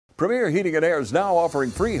Premier Heating and Air is now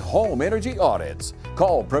offering free home energy audits.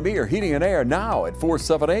 Call Premier Heating and Air now at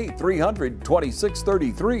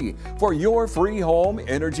 478-300-2633 for your free home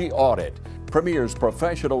energy audit. Premier's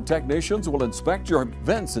professional technicians will inspect your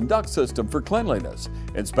vents and duct system for cleanliness,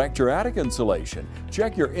 inspect your attic insulation,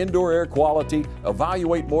 check your indoor air quality,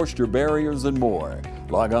 evaluate moisture barriers, and more.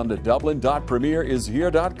 Log on to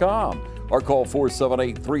dublin.premierishere.com or call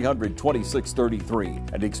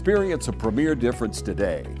 478-300-2633 and experience a Premier difference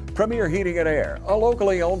today. Premier Heating and Air, a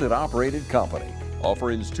locally owned and operated company.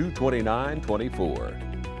 Offer ends 2/29/24.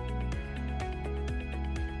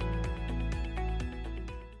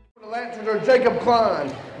 The Lancers are Jacob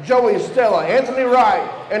Klein, Joey Stella, Anthony Wright,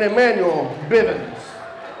 and Emmanuel Bivens.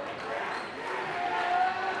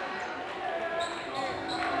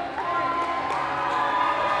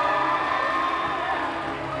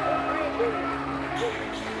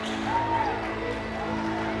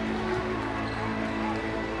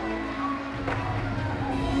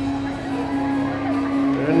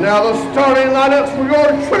 And now the starting lineups for your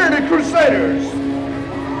Trinity Crusaders.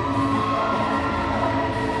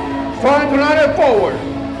 Starting tonight at forward,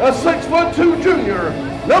 a 6'2" junior,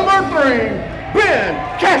 number 3, Ben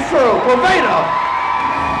Castro Poveda.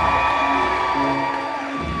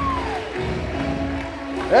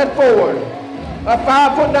 At forward, a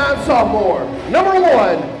 5'9" sophomore, number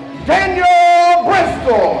 1, Daniel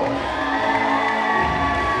Bristol.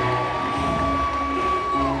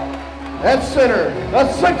 At center, a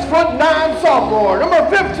 6'9" sophomore, number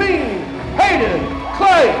 15, Hayden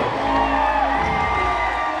Clay.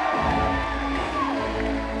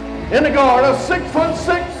 In the guard, a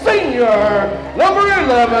 6'6" senior, number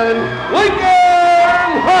 11,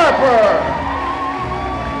 Lincoln Harper.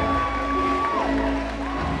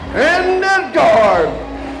 And at guard,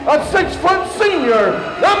 a 6' senior,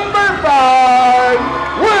 number 5,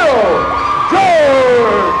 Will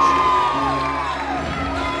George.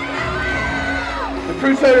 The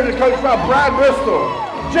Crusaders are coached by Brad Bristol,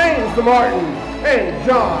 James DeMartin, and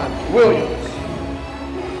John Williams.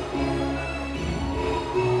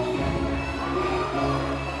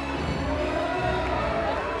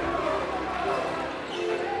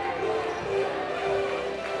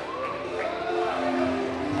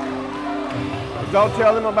 Don't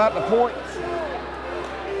tell him about the points.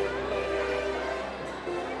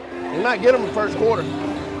 He might get them in the first quarter.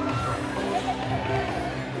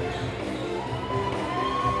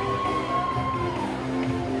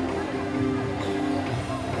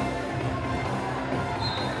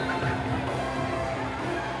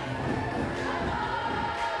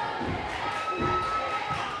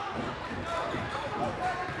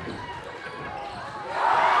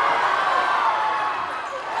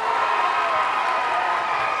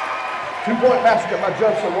 Two-point basket by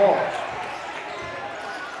Judson Walsh.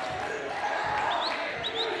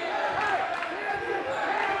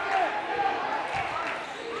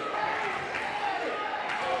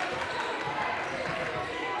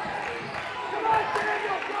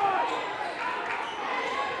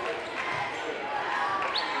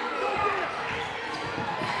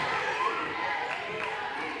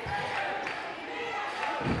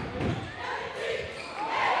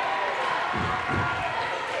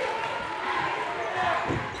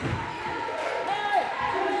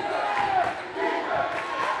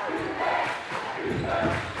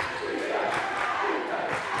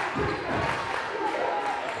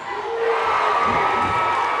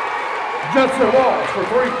 Judson Walsh for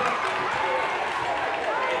 3.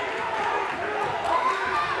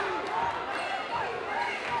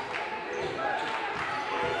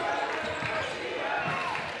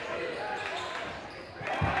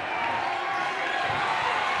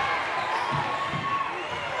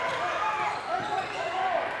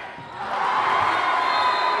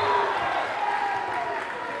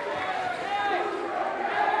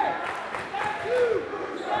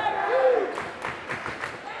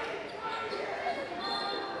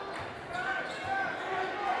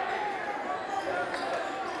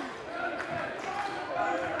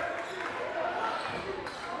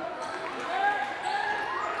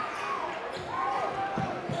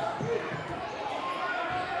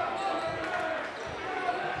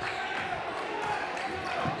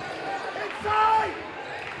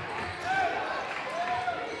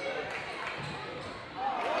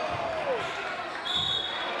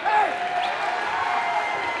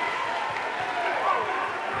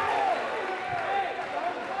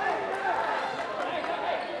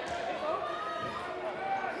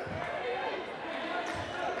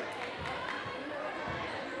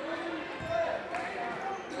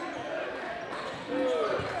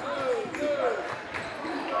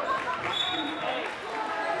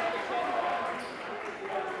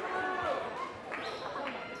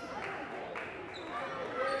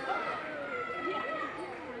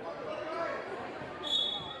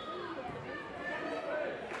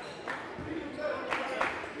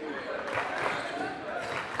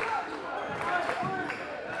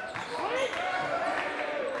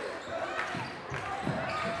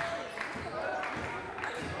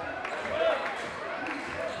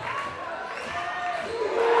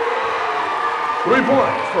 3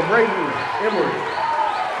 points for Braden Emery.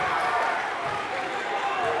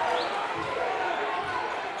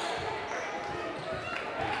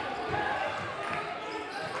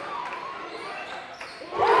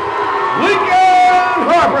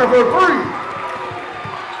 Harper for 3.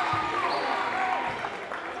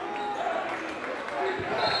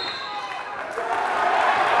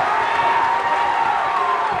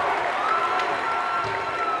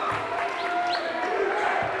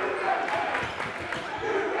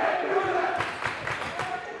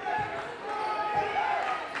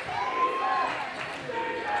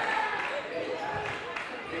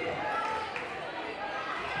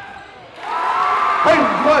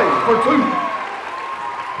 Hayden Clay for 2.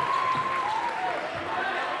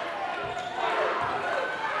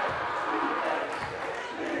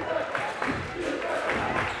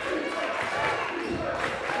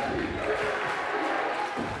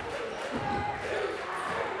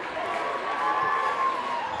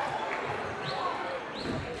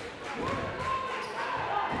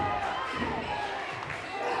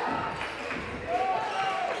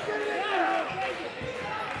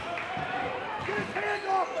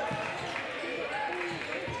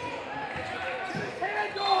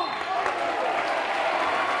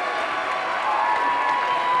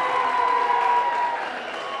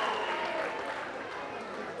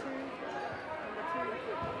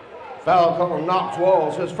 Foul call on Knox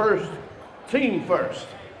Walls, his first, team first.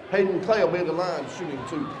 Hayden Clay will be at the line shooting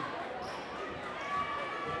 2.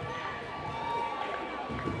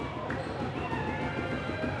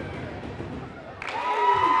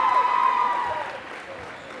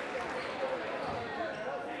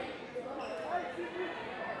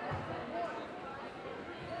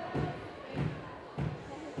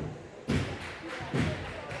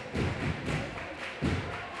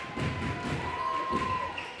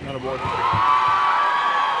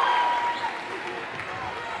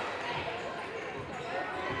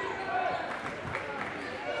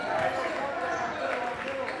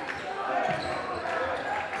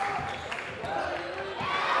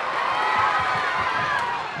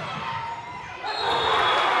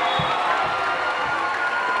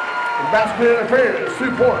 Basket interference,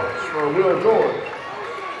 2 points for Will George.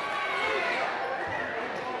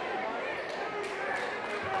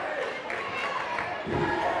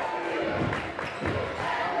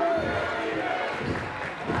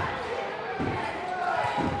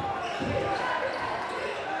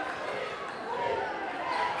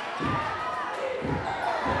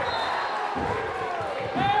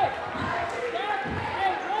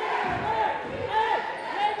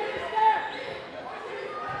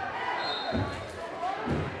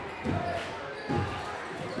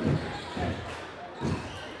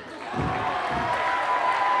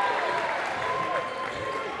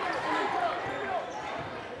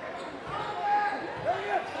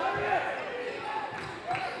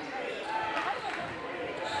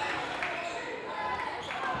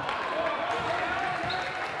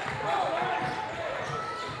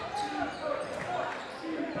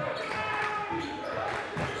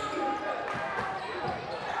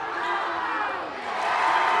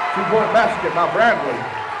 Two-point basket by Bradley.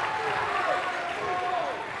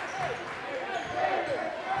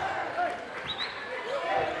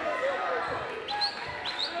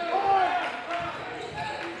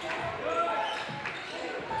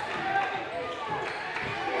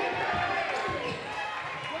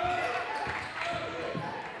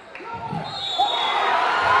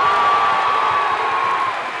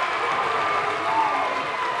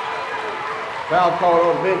 Foul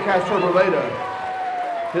called on Ben Castro-Riveda.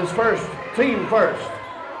 His first, team first.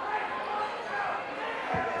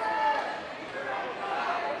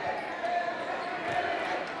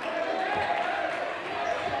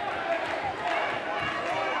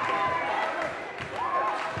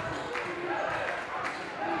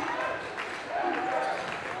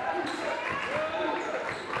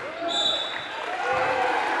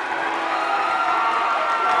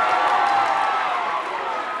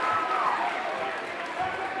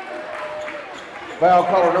 Foul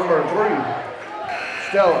caller number 3,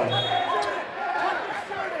 Stella.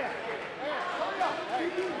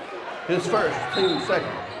 His first, team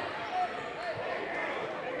second.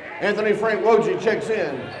 Anthony Frank Wojcik checks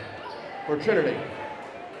in for Trinity.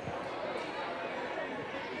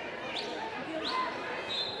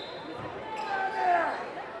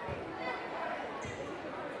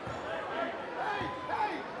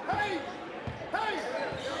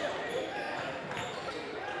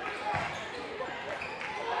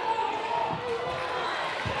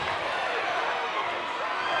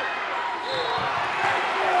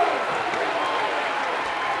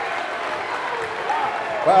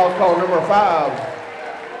 Foul call number 5,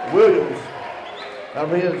 Williams.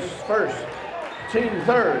 That'll be his first, team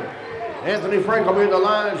third. Anthony Frank will be in the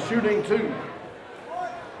line shooting 2.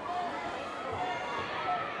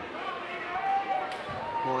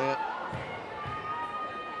 Come on, Ant.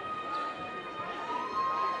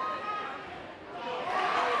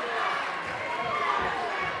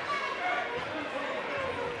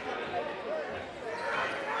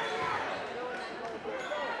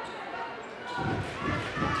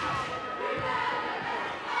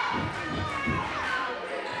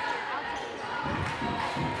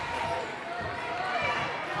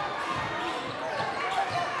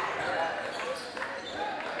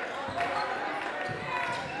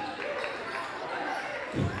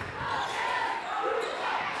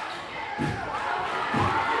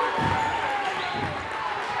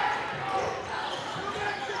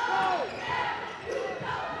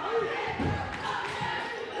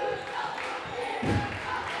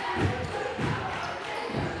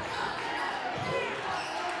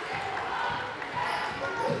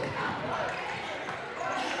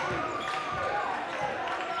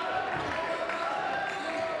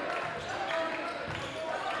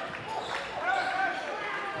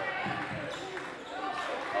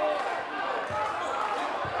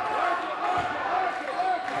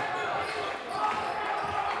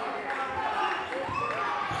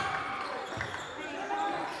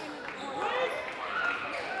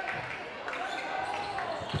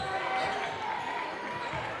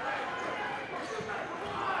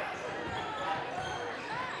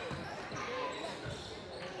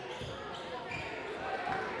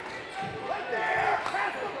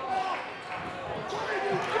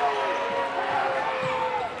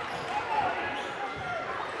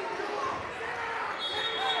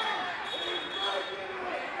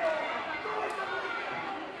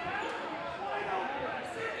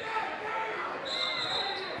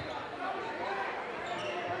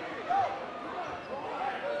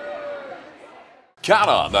 Count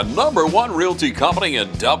on the #1 realty company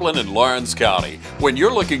in Dublin and Lawrence County when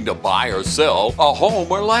you're looking to buy or sell a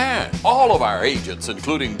home or land. All of our agents,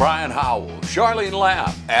 including Brian Howell, Charlene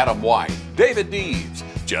Lamb, Adam White, David Neves,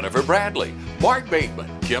 Jennifer Bradley, Mark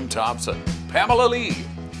Bateman, Kim Thompson, Pamela Lee,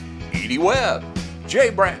 Edie Webb,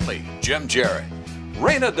 Jay Brantley, Jim Jarrett,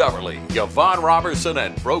 Raina Duverly, Yvonne Robertson,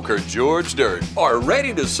 and broker George Dirt are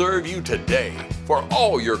ready to serve you today for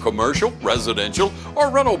all your commercial, residential,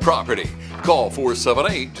 or rental property. Call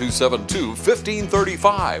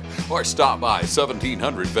 478-272-1535 or stop by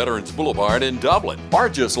 1700 Veterans Boulevard in Dublin, or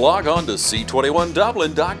just log on to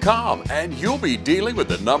c21dublin.com and you'll be dealing with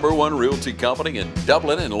the #1 realty company in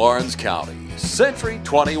Dublin and Lawrence County, Century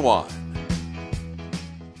 21.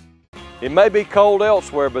 It may be cold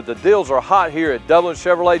elsewhere, but the deals are hot here at Dublin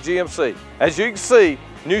Chevrolet GMC. As you can see,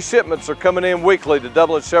 new shipments are coming in weekly to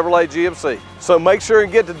Dublin Chevrolet GMC. So make sure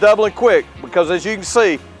and get to Dublin quick, because as you can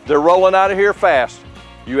see, they're rolling out of here fast.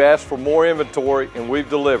 You asked for more inventory and we've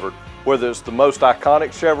delivered. Whether it's the most iconic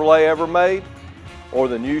Chevrolet ever made or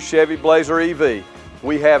the new Chevy Blazer EV,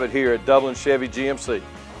 we have it here at Dublin Chevy GMC.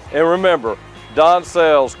 And remember, Don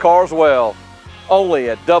sells cars well, only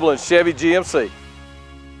at Dublin Chevy GMC.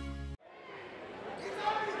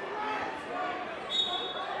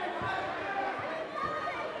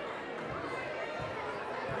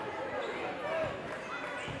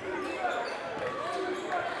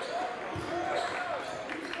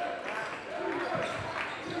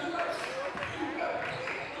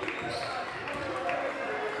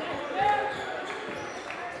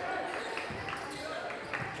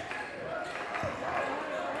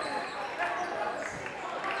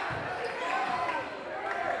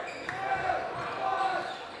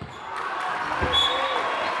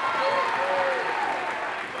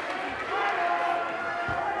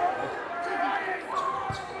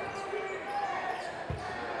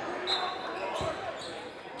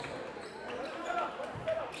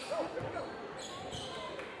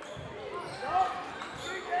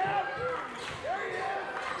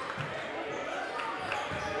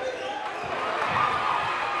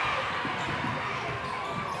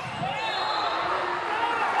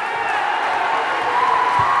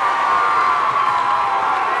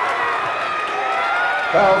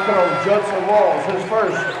 Foul throw, Judson Walls, his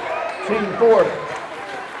first, team 4.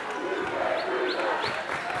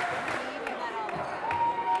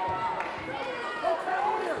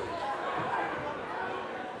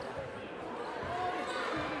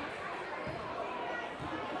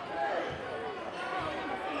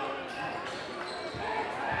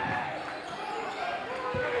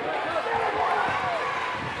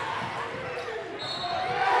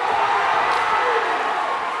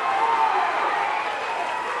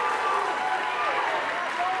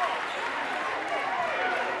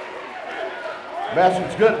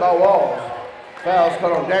 Basket's good by Walls. Foul's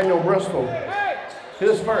caught on Daniel Bristol.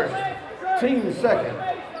 His first, team second.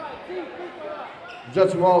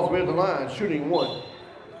 Judson Walls mid the line, shooting 1.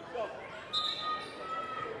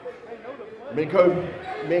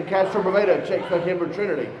 Ben Castro Boveda checks back in for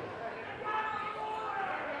Trinity.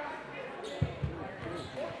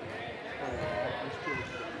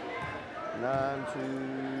 Nine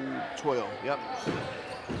to 12. Yep.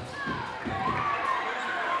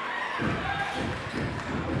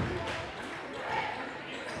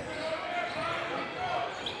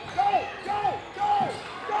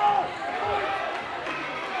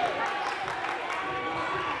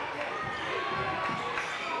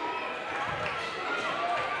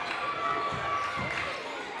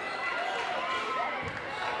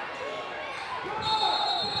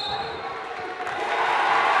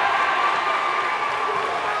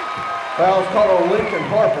 Foul's caught on Lincoln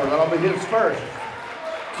Harper. That'll be his first.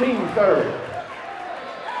 Team third.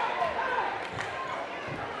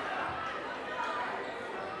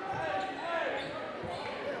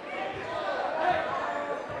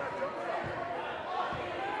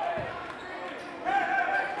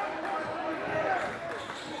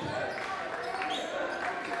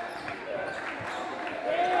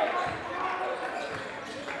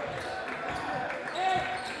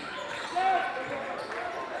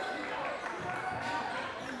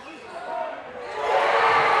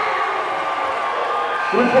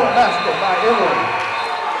 Three-point basket by Emily.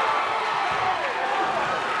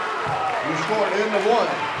 You scored end of 1.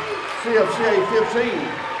 CFCA 15,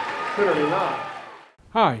 Trinity 9.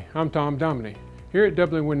 Hi, I'm Tom Dominy. Here at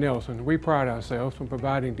Dublin Nelson, we pride ourselves on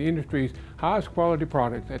providing the industry's highest quality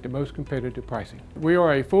products at the most competitive pricing. We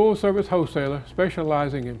are a full-service wholesaler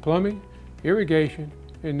specializing in plumbing, irrigation,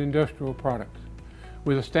 and industrial products.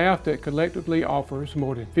 With a staff that collectively offers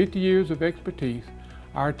more than 50 years of expertise,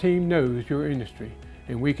 our team knows your industry,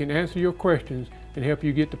 and we can answer your questions and help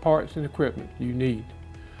you get the parts and equipment you need.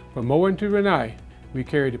 From mowing to Renee, we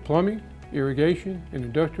carry the plumbing, irrigation, and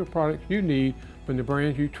industrial products you need from the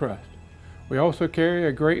brands you trust. We also carry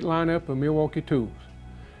a great lineup of Milwaukee tools.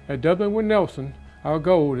 At Dublin Nelson, our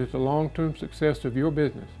goal is the long-term success of your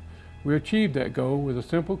business. We achieve that goal with a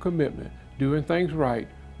simple commitment, doing things right,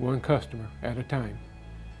 one customer at a time.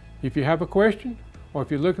 If you have a question, or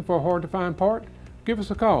if you're looking for a hard-to-find part, give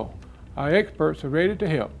us a call. Our experts are ready to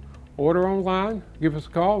help. Order online, give us a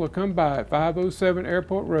call, or come by at 507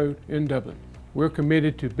 Airport Road in Dublin. We're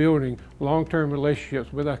committed to building long-term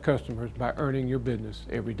relationships with our customers by earning your business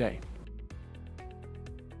every day.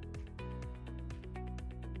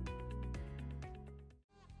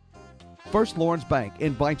 First Lawrence Bank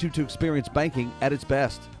invites you to experience banking at its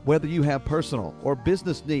best. Whether you have personal or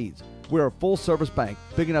business needs, we're a full-service bank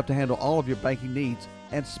big enough to handle all of your banking needs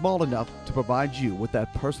and small enough to provide you with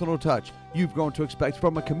that personal touch you've grown to expect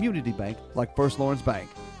from a community bank like First Lawrence Bank.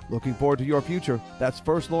 Looking forward to your future. That's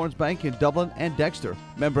First Lawrence Bank in Dublin and Dexter.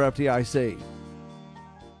 Member FDIC.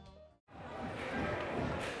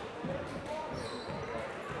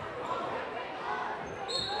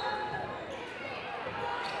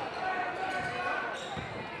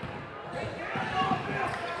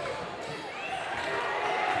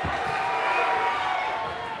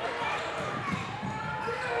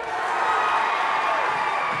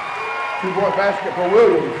 Two-point basket for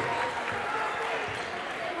Williams.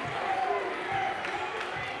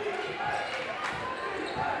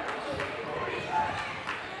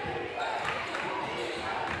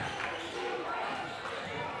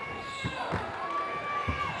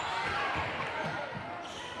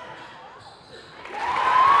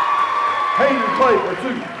 Hayden Clay for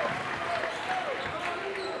 2.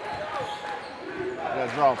 Got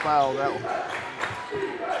to draw a foul that one.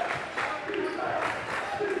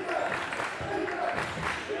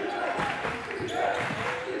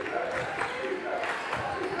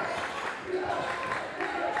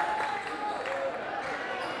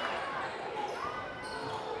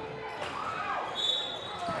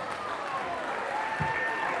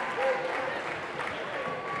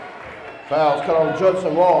 Foul's caught on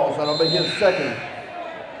Judson Walls. That'll be his second.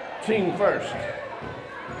 Team first.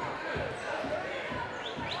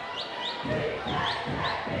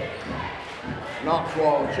 Knox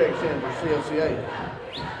Wall checks in for CFCA.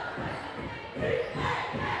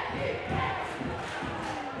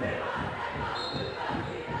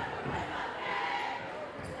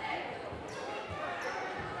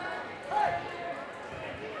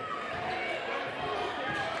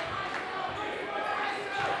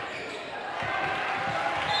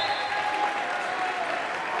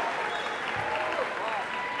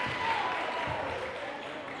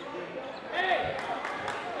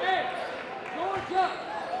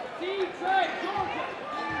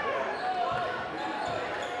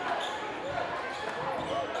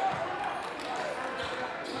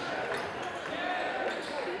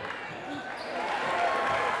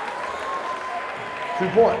 2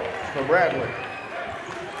 points for Bradley.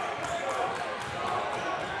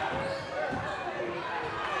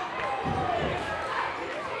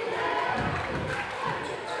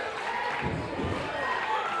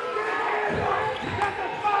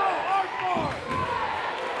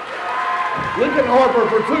 Lincoln Harper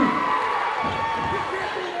for 2.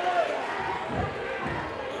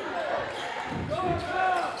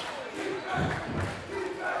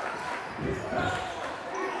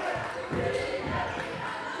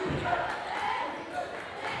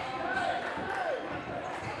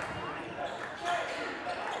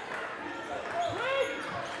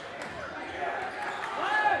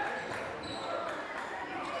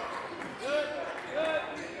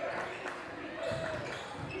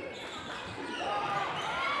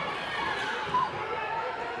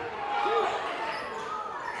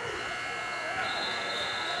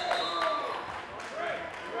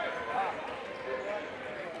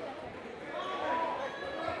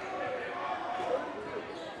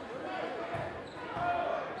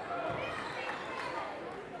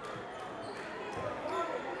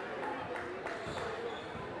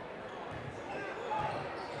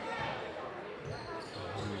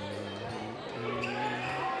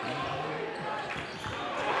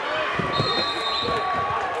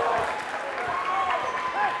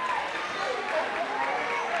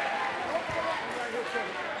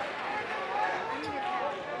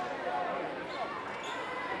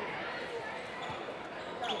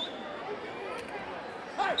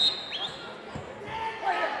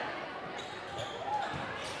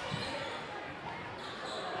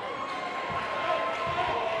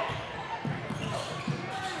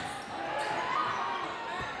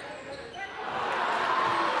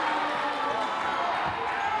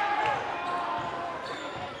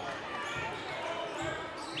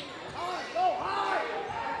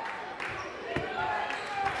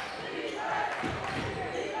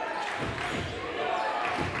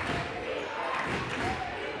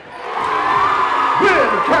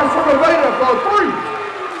 For 3.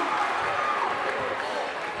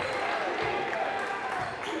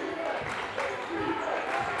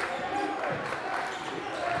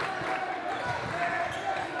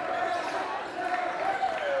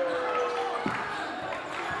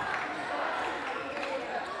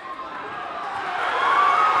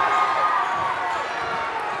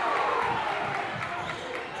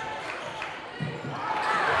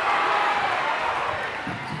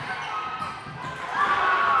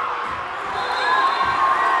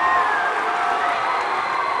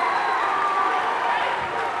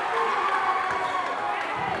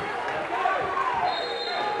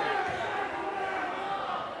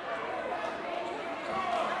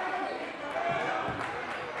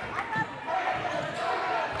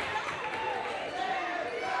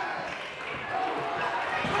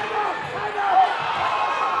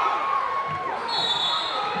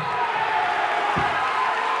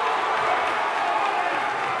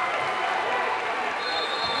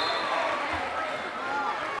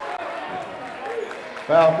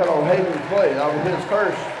 Foul cut on Hayden's play. That was his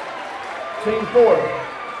first. Team 4.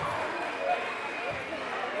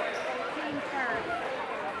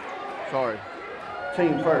 Sorry.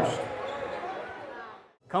 Team first.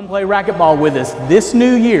 Come play racquetball with us this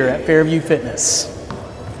new year at Fairview Fitness.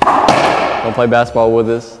 Come play basketball with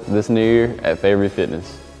us this new year at Fairview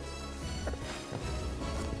Fitness.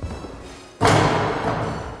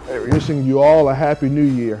 Wishing you all a happy new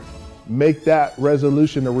year. Make that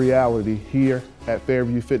resolution a reality here at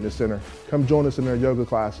Fairview Fitness Center. Come join us in our yoga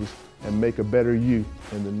classes and make a better you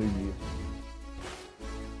in the new year.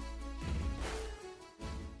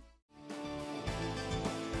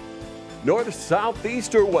 North, south,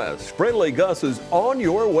 east, or west, Friendly Gus is on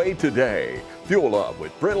your way today. Fuel up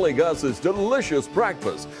with Friendly Gus's delicious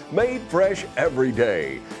breakfast, made fresh every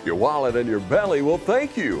day. Your wallet and your belly will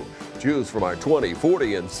thank you. Choose from our 20,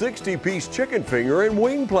 40, and 60-piece chicken finger and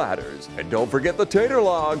wing platters. And don't forget the tater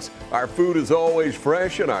logs. Our food is always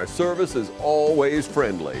fresh and our service is always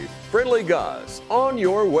friendly. Friendly Gus, on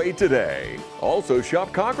your way today. Also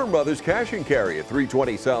shop Cochran Brothers Cash and Carry at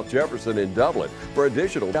 320 South Jefferson in Dublin for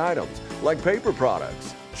additional items like paper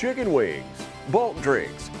products, chicken wings, bulk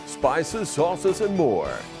drinks, spices, sauces, and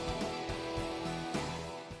more.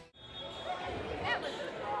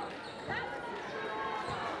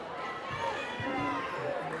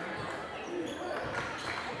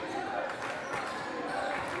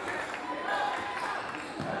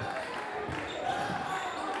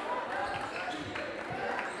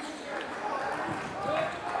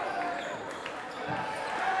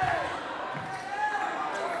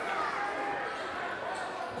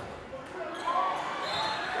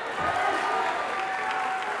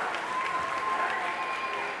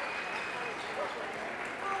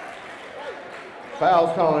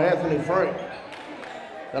 Foul's called on Anthony Frank.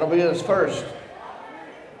 That'll be his first,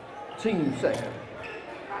 team second.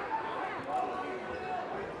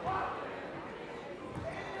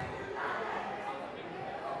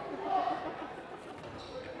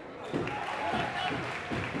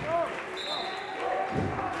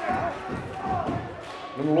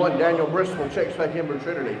 Number 1, Daniel Bristol checks back in for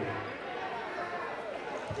Trinity.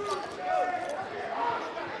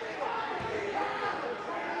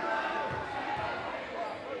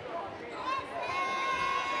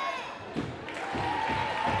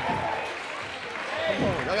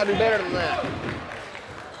 I gotta do better than that.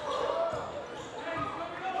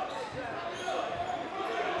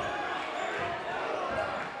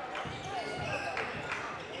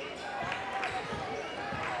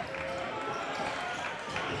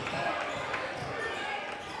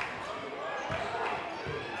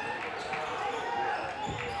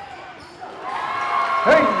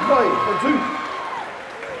 Hayden play for 2.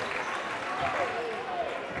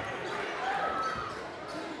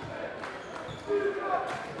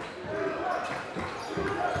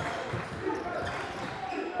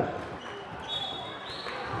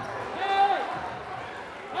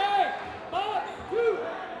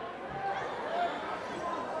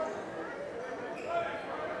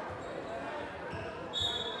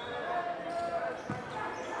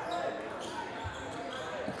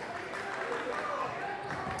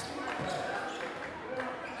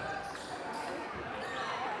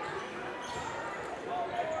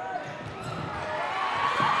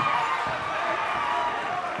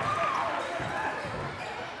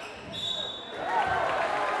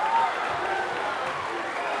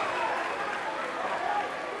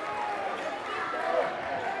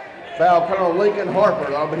 Foul called on Lincoln Harper.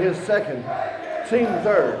 That'll be his second, team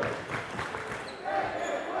third.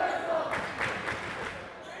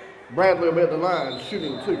 Bradley will be at the line,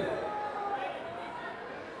 shooting 2.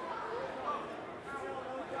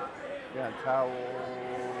 Got a towel.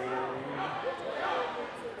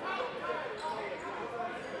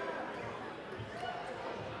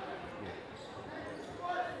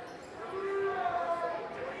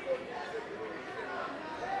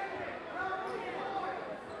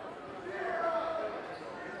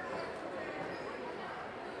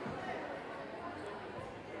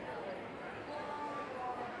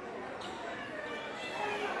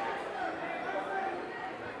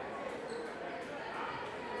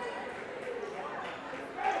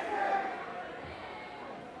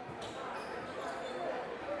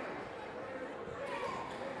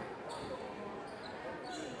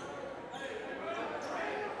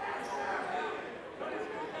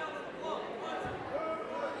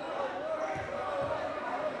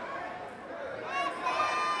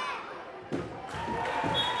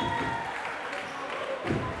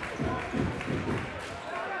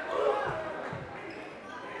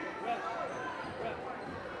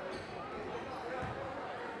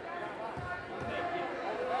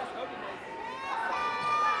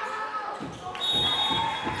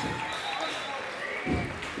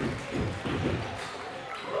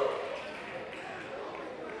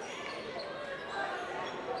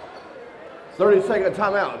 Thirty-second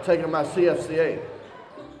timeout taken by CFCA.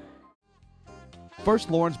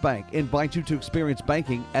 First Lawrence Bank invites you to experience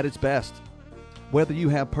banking at its best. Whether you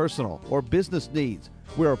have personal or business needs,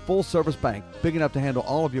 we're a full-service bank big enough to handle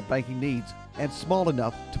all of your banking needs and small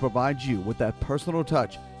enough to provide you with that personal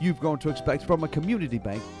touch you've grown to expect from a community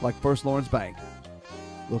bank like First Lawrence Bank.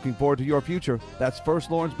 Looking forward to your future? That's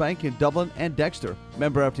First Lawrence Bank in Dublin and Dexter,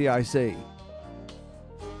 member FDIC.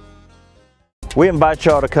 We invite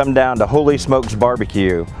y'all to come down to Holy Smokes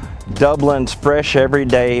Barbecue, Dublin's fresh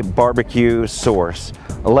everyday barbecue source.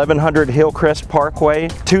 1100 Hillcrest Parkway,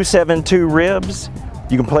 272 Ribs.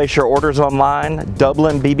 You can place your orders online,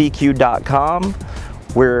 dublinbbq.com.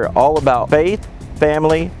 We're all about faith,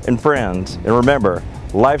 family, and friends. And remember,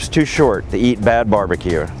 life's too short to eat bad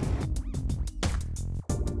barbecue.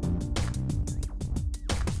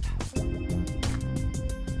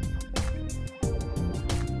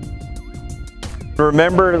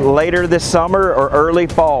 Remember, later this summer or early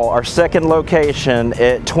fall, our second location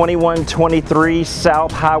at 2123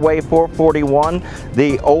 South Highway 441,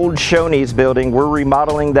 the old Shoney's building. We're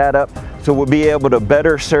remodeling that up so we'll be able to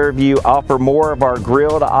better serve you, offer more of our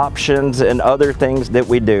grilled options and other things that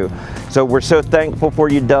we do. So we're so thankful for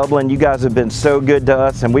you, Dublin. You guys have been so good to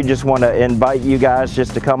us, and we just want to invite you guys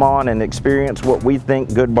just to come on and experience what we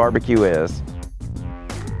think good barbecue is.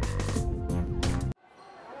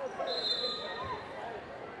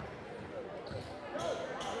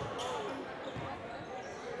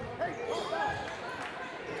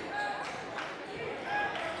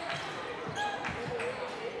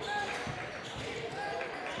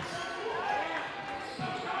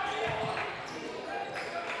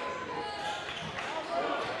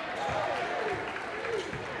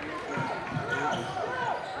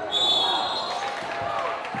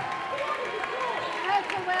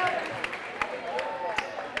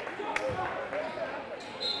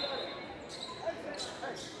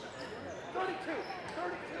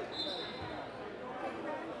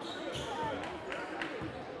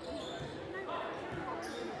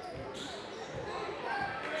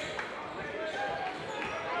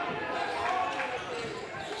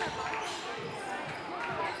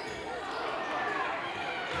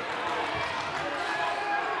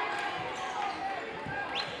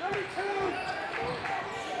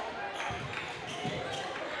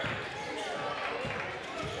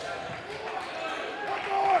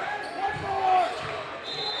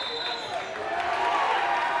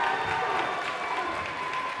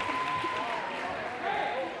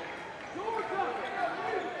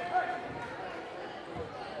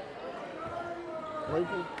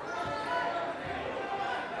 Three-point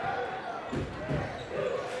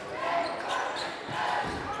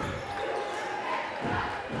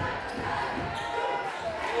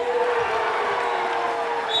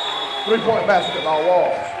basketball,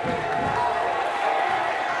 Walls.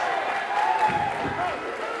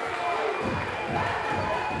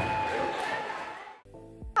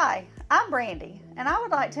 Hi, I'm Brandy, and I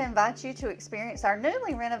would like to invite you to experience our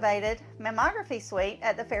newly renovated mammography suite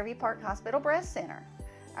at the Fairview Park Hospital Breast Center.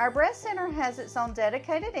 Our breast center has its own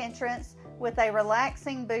dedicated entrance with a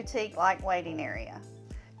relaxing boutique-like waiting area.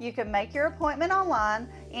 You can make your appointment online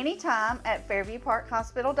anytime at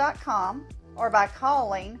fairviewparkhospital.com or by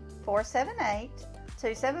calling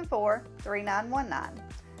 478-274-3919.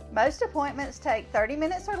 Most appointments take 30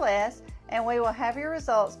 minutes or less, and we will have your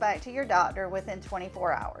results back to your doctor within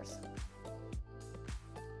 24 hours.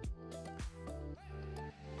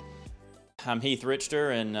 I'm Heath Richter,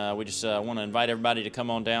 and we just want to invite everybody to come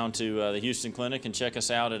on down to the Houston Clinic and check us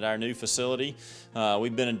out at our new facility.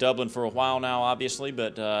 We've been in Dublin for a while now, obviously,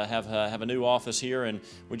 but have a new office here, and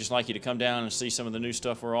we'd just like you to come down and see some of the new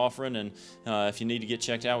stuff we're offering. And if you need to get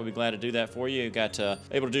checked out, we'd be glad to do that for you. We've got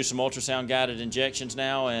able to do some ultrasound-guided injections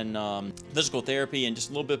now, and physical therapy, and just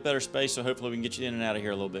a little bit better space, so hopefully we can get you in and out of here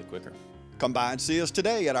a little bit quicker. Come by and see us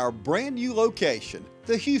today at our brand new location,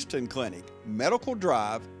 the Houston Clinic, Medical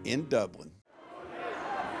Drive in Dublin.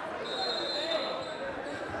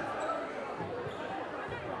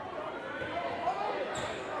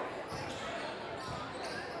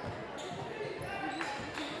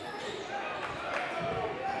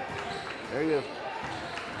 There you go.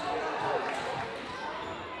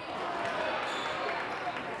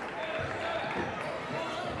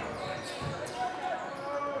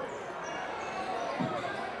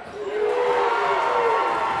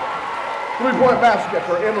 Three-point basket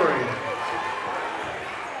for Emory.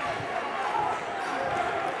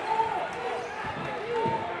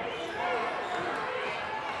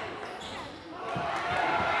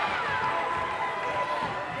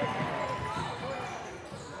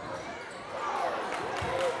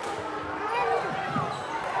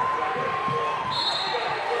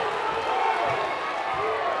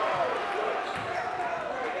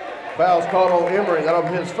 Foul's called on Emory. That'll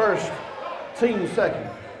be his first, team second.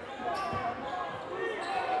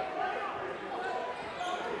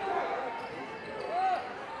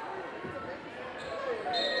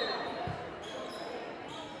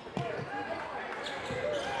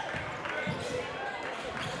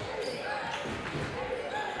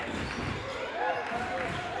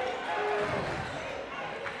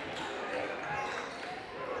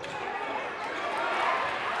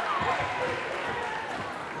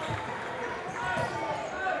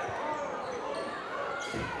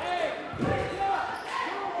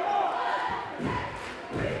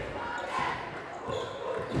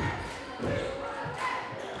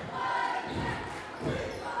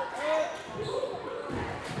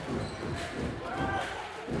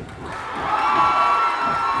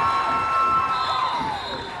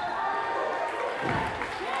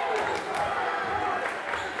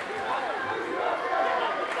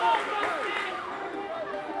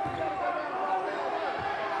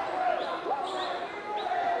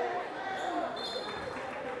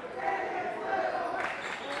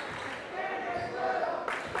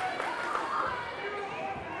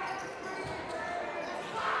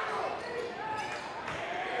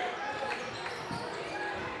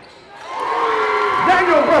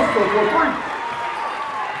 Bristol for three.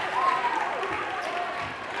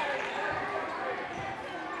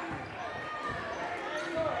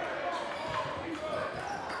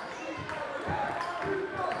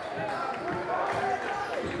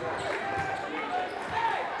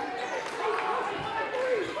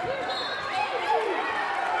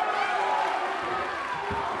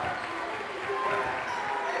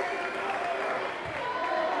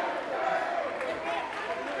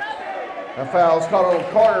 A foul's caught on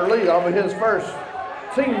Carter Lee. That'll be his first,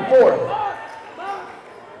 team fourth.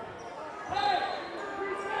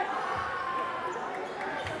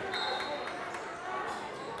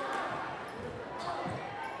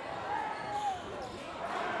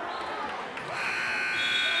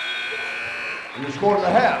 And the score in the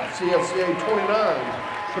half, CFCA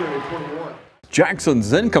 29, Trinity 21.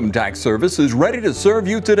 Jackson's Income Tax Service is ready to serve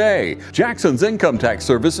you today. Jackson's Income Tax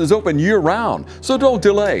Service is open year-round, so don't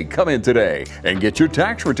delay. Come in today and get your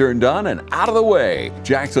tax return done and out of the way.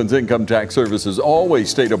 Jackson's Income Tax Services always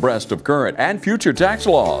stay abreast of current and future tax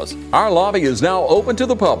laws. Our lobby is now open to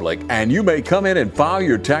the public, and you may come in and file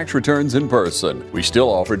your tax returns in person. We still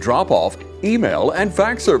offer drop-off email, and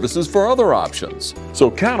fax services for other options. So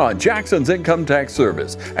count on Jackson's Income Tax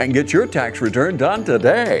Service and get your tax return done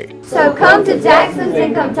today. So come to Jackson's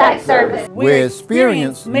Income Tax Service, where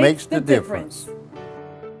experience makes the difference.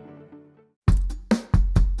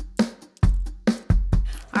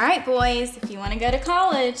 All right, boys, if you want to go to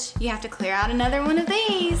college, you have to clear out another one of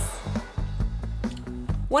these.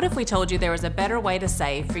 What if we told you there was a better way to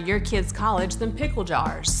save for your kids' college than pickle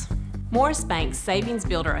jars? Morris Bank's Savings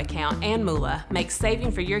Builder account and moolah makes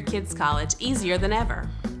saving for your kids' college easier than ever.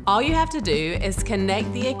 All you have to do is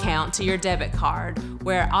connect the account to your debit card,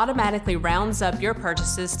 where it automatically rounds up your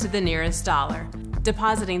purchases to the nearest dollar,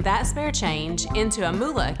 depositing that spare change into a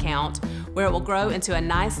moolah account where it will grow into a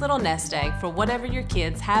nice little nest egg for whatever your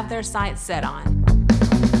kids have their sights set on.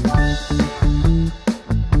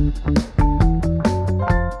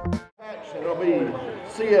 It'll be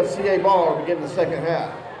CFCA ball to begin the second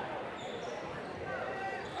half.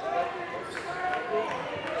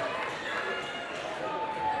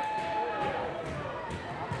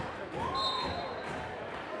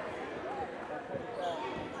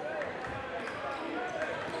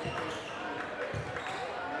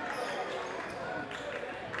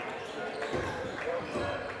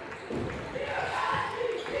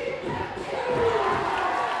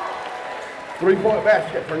 Three-point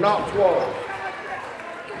basket for Knox Walls.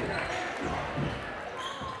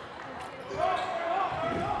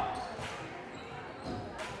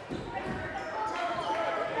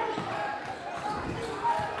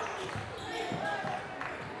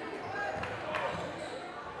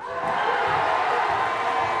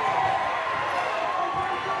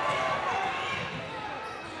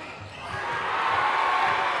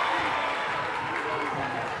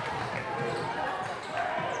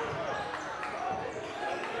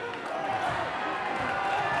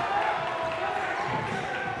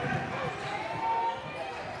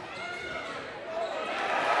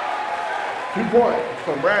 Two points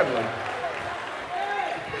from Bradley.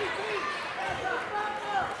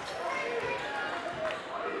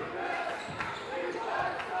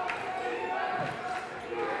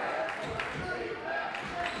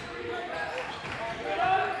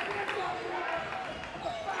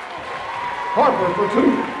 Harper for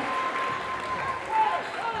two.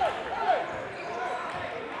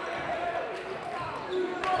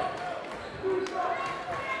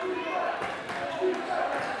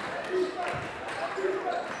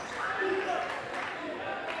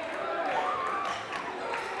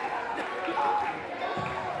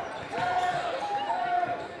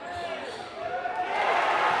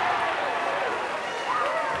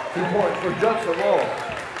 Two points for Judson Wall.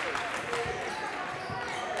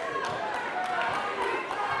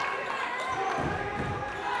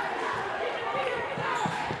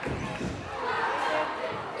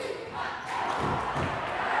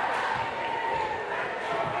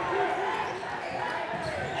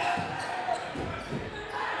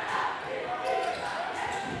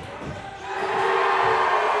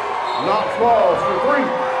 Knox Walls for three.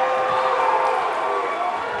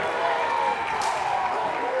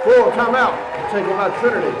 Full timeout. Taken by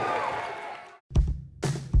Trinity.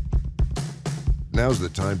 Now's the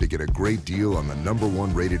time to get a great deal on the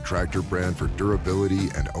 #1 rated tractor brand for durability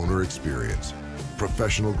and owner experience.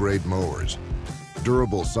 Professional grade mowers,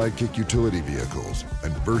 durable sidekick utility vehicles,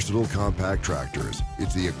 and versatile compact tractors.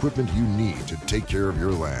 It's the equipment you need to take care of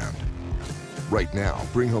your land. Right now,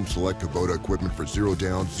 bring home select Kubota equipment for 0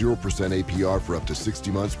 down, 0% APR for up to 60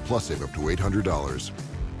 months, plus save up to $800.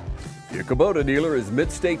 Your Kubota dealer is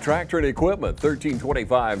Mid-State Tractor and Equipment,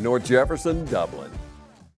 1325 North Jefferson, Dublin.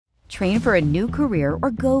 Train for a new career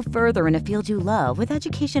or go further in a field you love with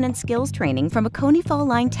education and skills training from Oconee Fall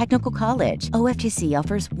Line Technical College. OFTC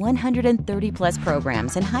offers 130-plus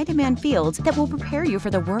programs in high-demand fields that will prepare you for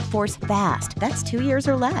the workforce fast. That's 2 years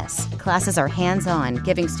or less. Classes are hands-on,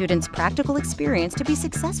 giving students practical experience to be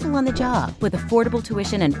successful on the job. With affordable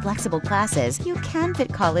tuition and flexible classes, you can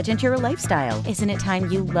fit college into your lifestyle. Isn't it time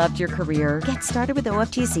you loved your career? Get started with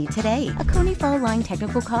OFTC today. Oconee Fall Line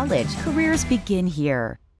Technical College. Careers begin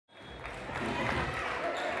here.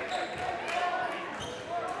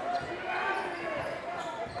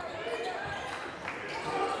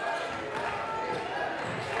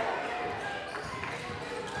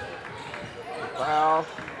 Foul.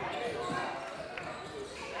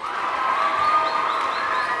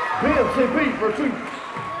 BMCP for two.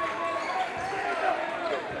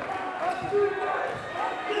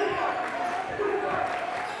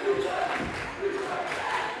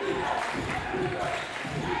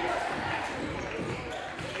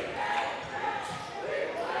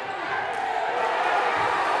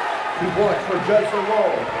 Two points for Judson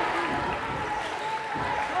Wall.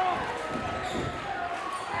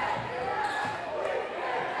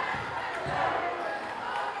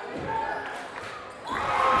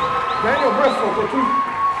 Daniel Bristol for 2.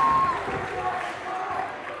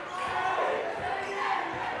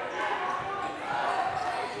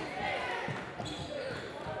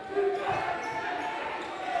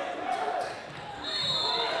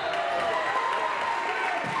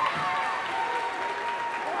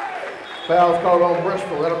 Foul's called on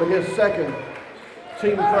Bristol. That'll be his second,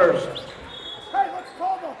 team first. Hey, let's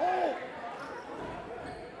call the hold.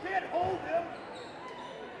 Can't hold him.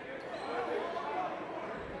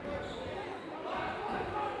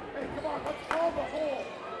 Hey, come on, let's call the hold.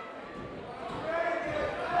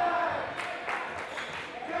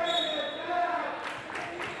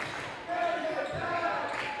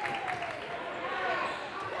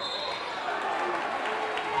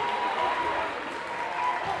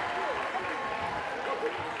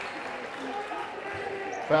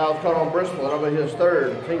 Foul's caught on Bristol. That'll be his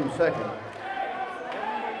third, team second.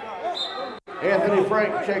 Anthony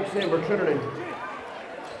Frank checks in for Trinity.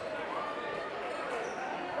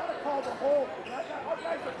 Call the hold. Our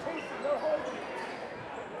guys are chasing, they're holding.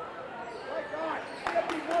 My God, it can't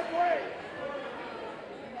be one way.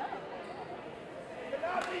 It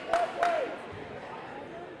cannot be one way.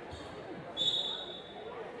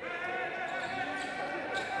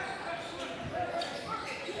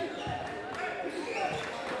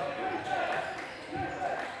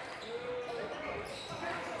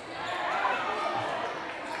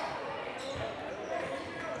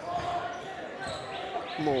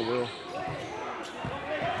 Come on, Will.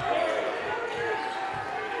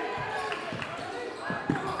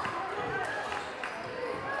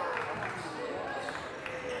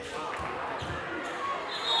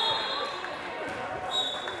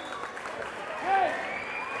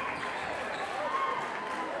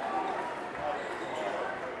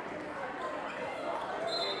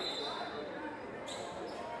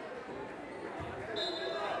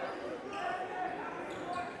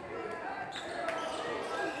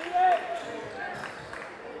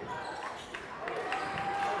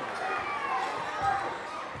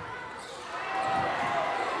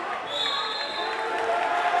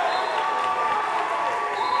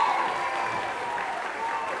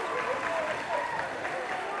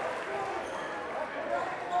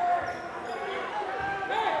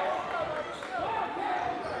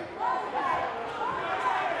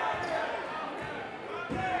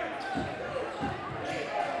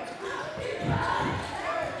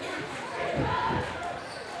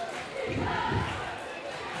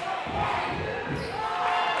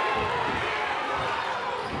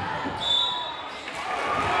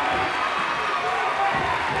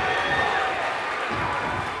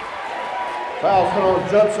 Foul's caught on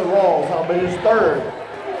Judson Walls. That'll be his third,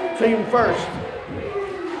 team first.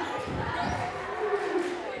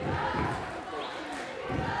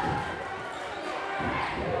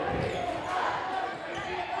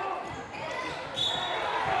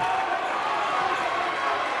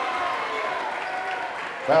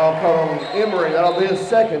 Foul caught on Emery. That'll be his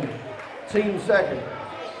second, team second.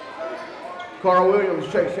 Carl Williams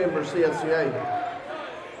checks in for CFCA.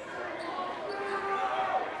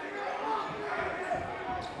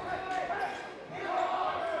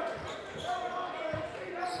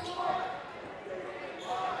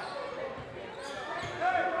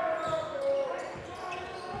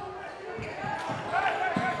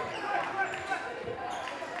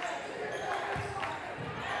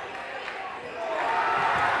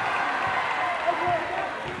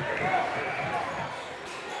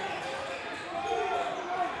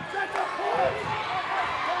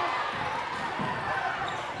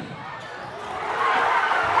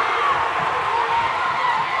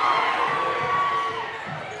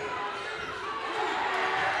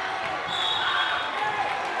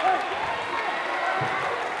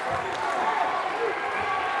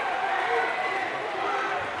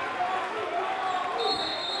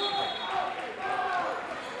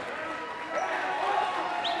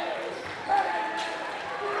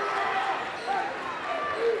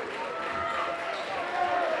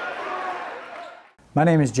 My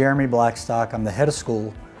name is Jeremy Blackstock. I'm the head of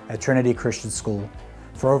school at Trinity Christian School.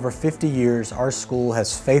 For over 50 years, our school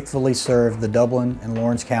has faithfully served the Dublin and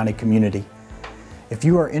Lawrence County community. If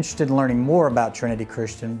you are interested in learning more about Trinity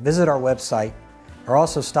Christian, visit our website or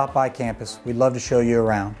also stop by campus. We'd love to show you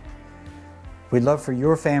around. We'd love for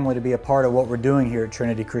your family to be a part of what we're doing here at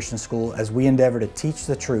Trinity Christian School as we endeavor to teach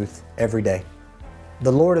the truth every day.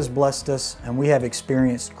 The Lord has blessed us and we have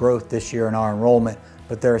experienced growth this year in our enrollment,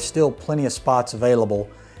 but there are still plenty of spots available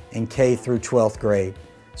in K through 12th grade.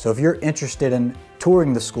 So if you're interested in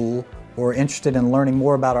touring the school or interested in learning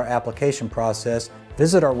more about our application process,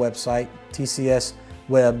 visit our website,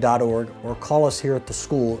 tcsweb.org, or call us here at the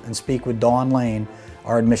school and speak with Dawn Lane,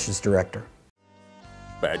 our admissions director.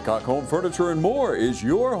 Badcock Home Furniture and More is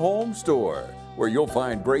your home store, where you'll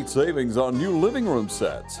find great savings on new living room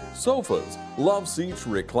sets, sofas, love seats,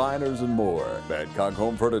 recliners, and more. Badcock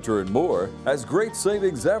Home Furniture and More has great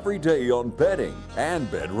savings every day on bedding and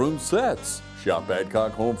bedroom sets. Shop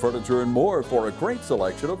Badcock Home Furniture and More for a great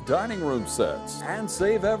selection of dining room sets, and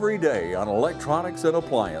save every day on electronics and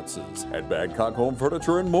appliances at Badcock Home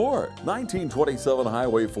Furniture and More, 1927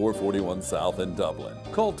 Highway 441 South in Dublin.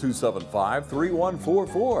 Call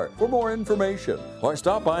 275-3144 for more information, or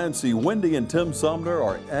stop by and see Wendy and Tim Sumner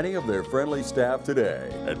or any of their friendly staff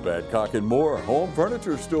today at Badcock and More Home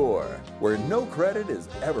Furniture Store, where no credit is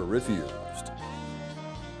ever refused.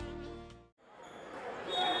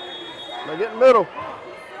 Now get in the middle.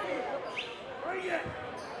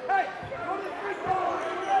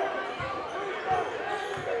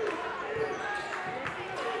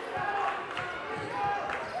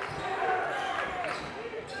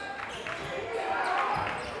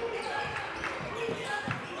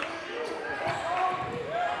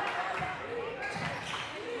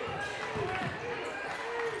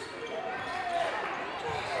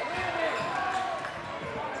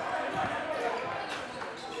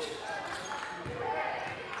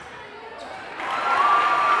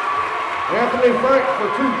 Anthony Frank for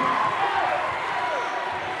 2.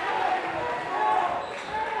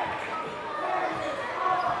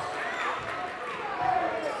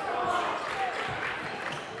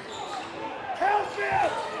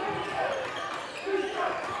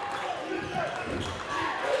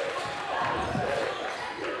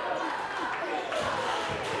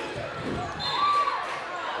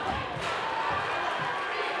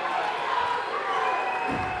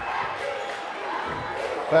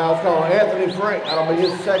 Foul's called on Anthony Frank. That'll be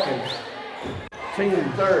his second. Team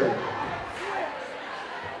third.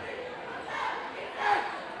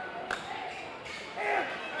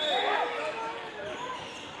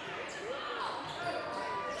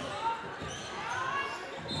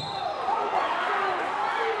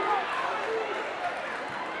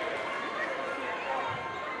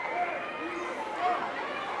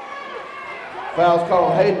 Foul's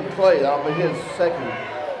called on Hayden Clay. That'll be his second.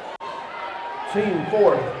 Team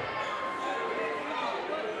fourth.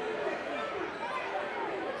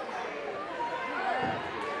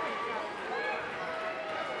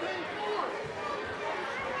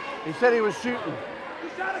 He said he was shooting.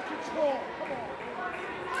 He's out of control. Come on.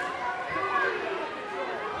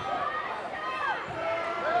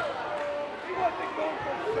 He wasn't going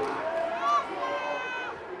for the shot.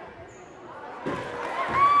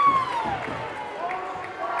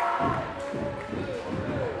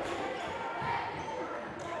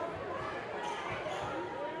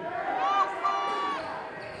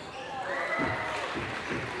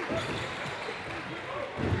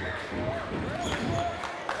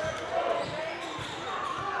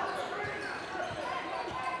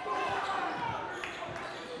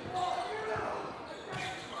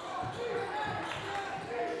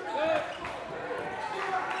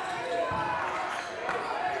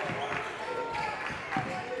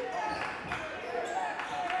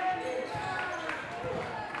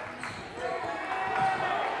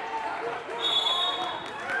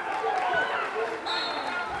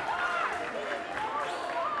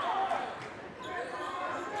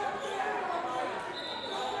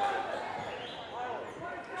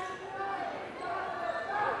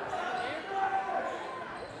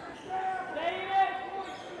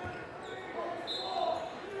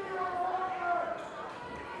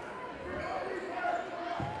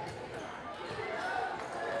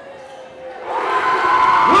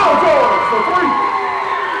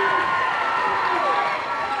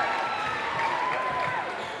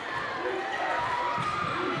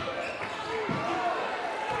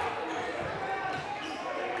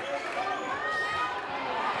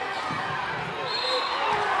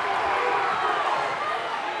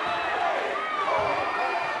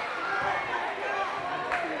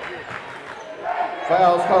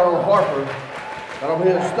 Foul's called on Harper. That'll be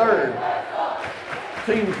his third.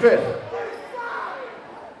 Team fifth.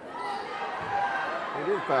 He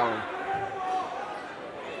did foul him.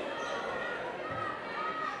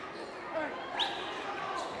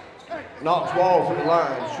 Knocks ball from the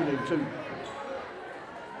line, shooting 2.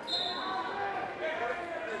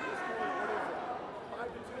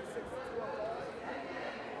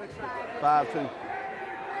 Five, 2.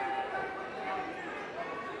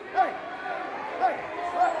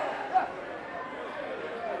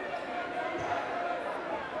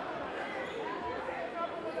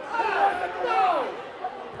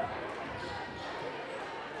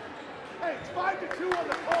 Hey, it's 5-2 on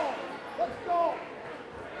the call. Let's go.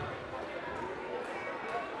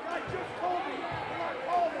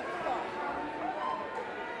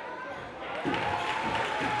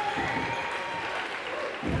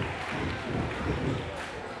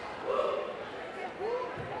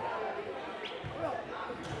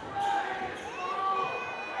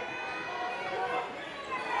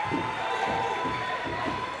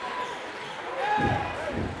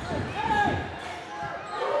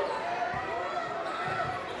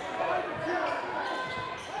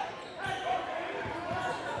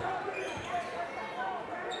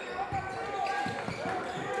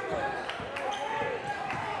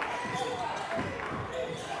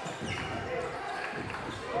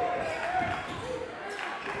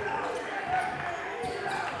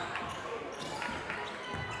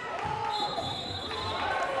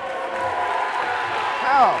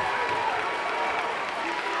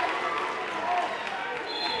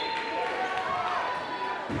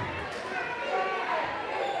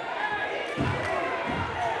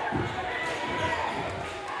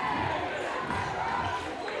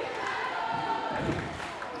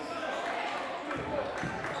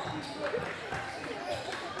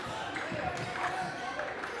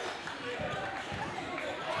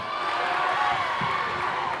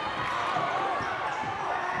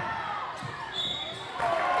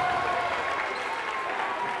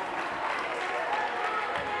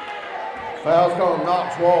 Foul's called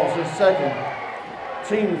Knox Walls, his second,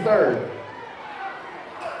 team third.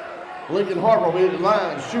 Lincoln Harper will be at the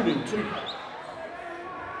line shooting 2.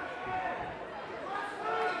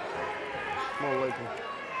 Come on, Lincoln.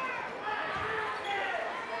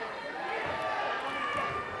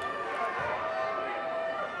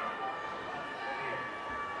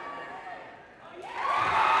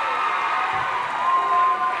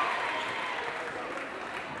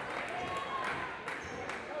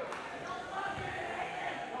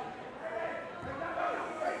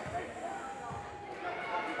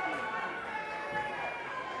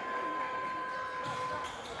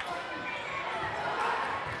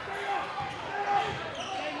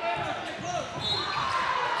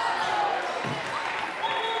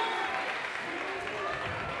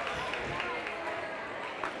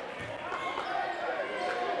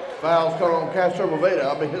 Foul's called on Castro Boveda.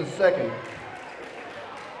 I'll be his second.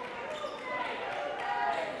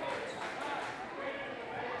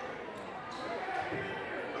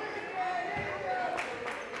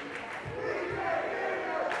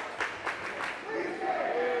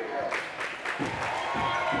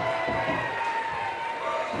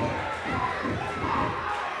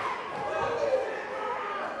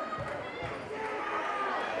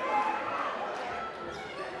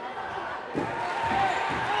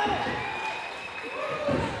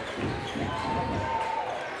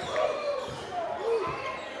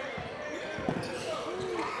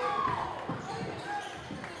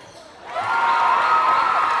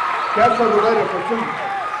 Castro Boveda for 2.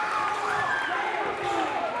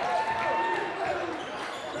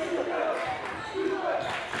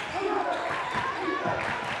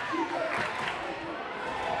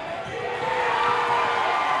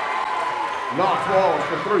 Knox Walls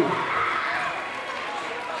for 3.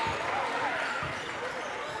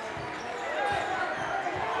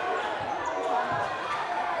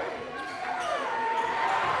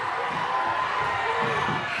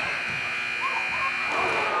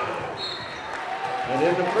 And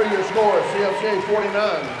in the 3-year score, CFCA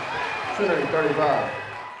 49, Trinity 35.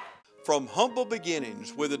 From humble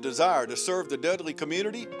beginnings with a desire to serve the Dudley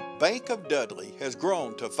community, Bank of Dudley has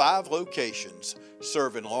grown to 5 locations,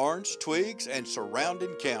 serving Lawrence, Twiggs, and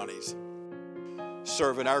surrounding counties.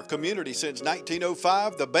 Serving our community since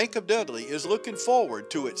 1905, the Bank of Dudley is looking forward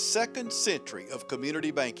to its 2nd century of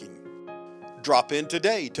community banking. Drop in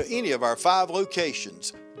today to any of our 5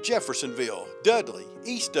 locations: Jeffersonville, Dudley,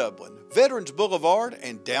 East Dublin, Veterans Boulevard,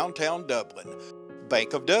 and downtown Dublin.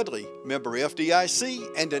 Bank of Dudley, member FDIC,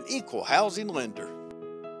 and an equal housing lender.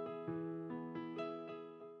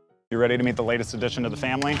 You ready to meet the latest addition to the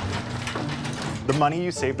family? The money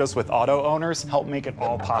you saved us with auto owners helped make it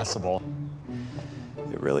all possible.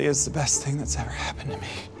 It really is the best thing that's ever happened to me.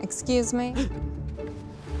 Excuse me?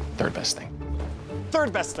 3rd best thing.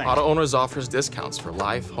 3rd best thing. Auto Owners offers discounts for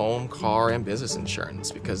life, home, car, and business insurance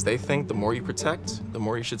because they think the more you protect, the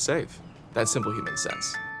more you should save. That's simple human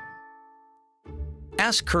sense.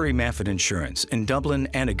 Ask Curry Maffett Insurance in Dublin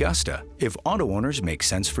and Augusta if auto owners make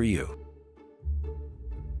sense for you.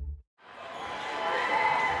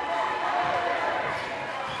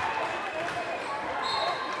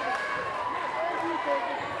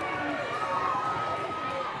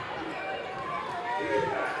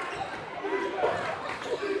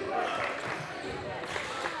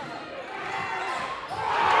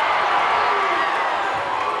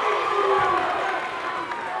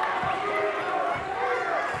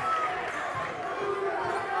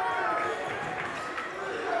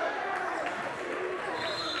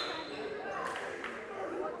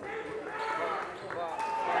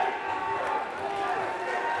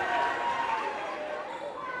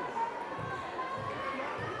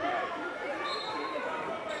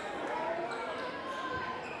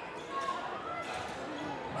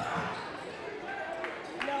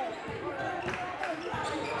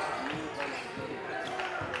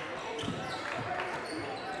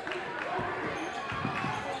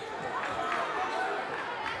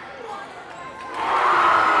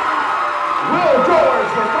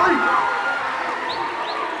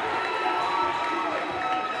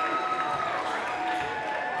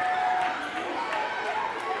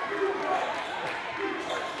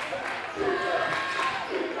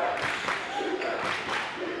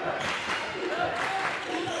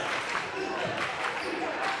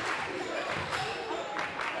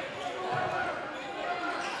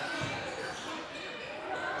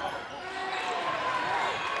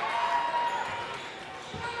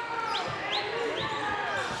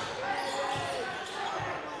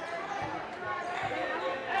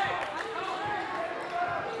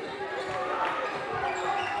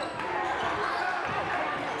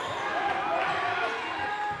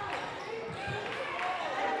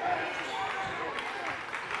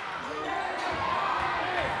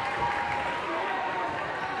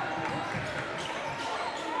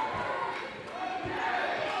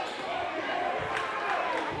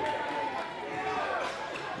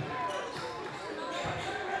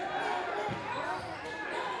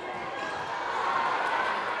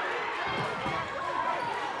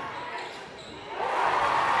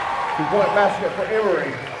 2-point basket for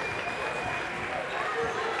Emory.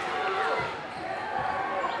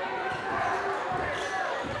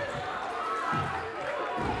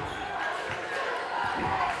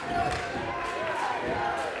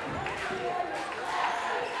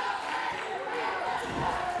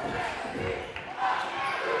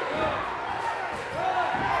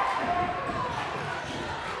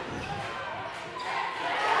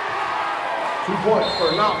 Points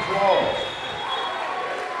for Knox Walls.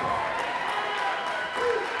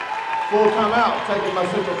 Full timeout taken by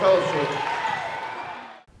Central Fellowship.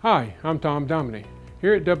 Hi, I'm Tom Dominy.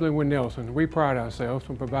 Here at Dublin Wind Nelson, we pride ourselves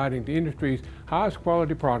on providing the industry's highest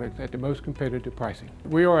quality products at the most competitive pricing.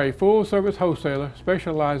 We are a full-service wholesaler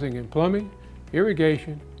specializing in plumbing,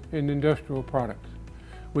 irrigation, and industrial products.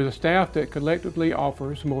 With a staff that collectively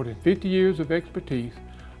offers more than 50 years of expertise,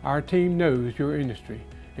 our team knows your industry,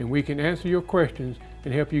 and we can answer your questions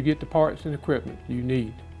and help you get the parts and equipment you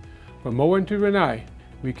need. From mowing to Renee,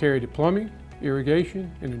 we carry the plumbing, irrigation,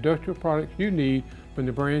 and industrial products you need from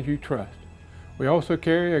the brands you trust. We also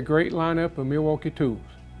carry a great lineup of Milwaukee tools.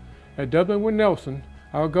 At Dublin Wind Nelson,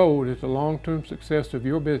 our goal is the long-term success of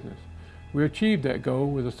your business. We achieve that goal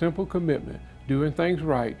with a simple commitment, doing things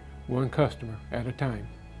right, one customer at a time.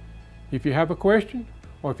 If you have a question,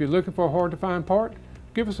 or if you're looking for a hard-to-find part,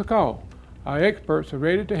 give us a call. Our experts are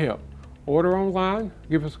ready to help. Order online,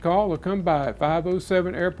 give us a call, or come by at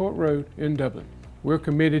 507 Airport Road in Dublin. We're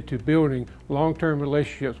committed to building long-term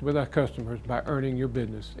relationships with our customers by earning your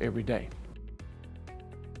business every day.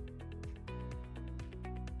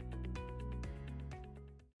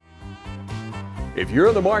 If you're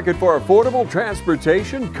in the market for affordable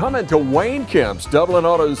transportation, come into Wayne Kemp's Dublin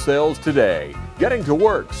Auto Sales today. Getting to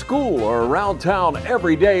work, school, or around town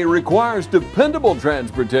every day requires dependable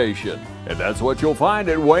transportation. And that's what you'll find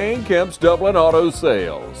at Wayne Kemp's Dublin Auto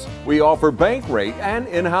Sales. We offer bank rate and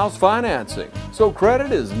in-house financing, so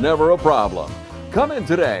credit is never a problem. Come in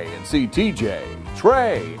today and see TJ,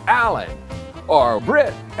 Trey, Alan, or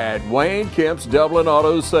Britt at Wayne Kemp's Dublin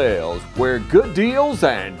Auto Sales, where good deals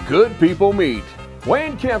and good people meet.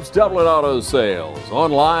 Wayne Kemp's Dublin Auto Sales,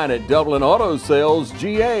 online at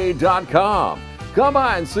DublinAutoSalesGA.com. Come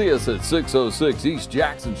by and see us at 606 East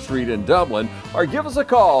Jackson Street in Dublin, or give us a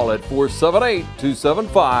call at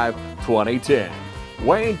 478-275-2010.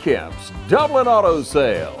 Wayne Kemp's Dublin Auto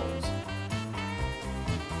Sales.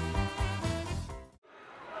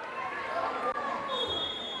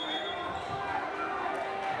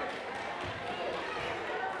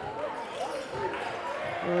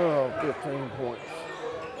 Oh, 15 points.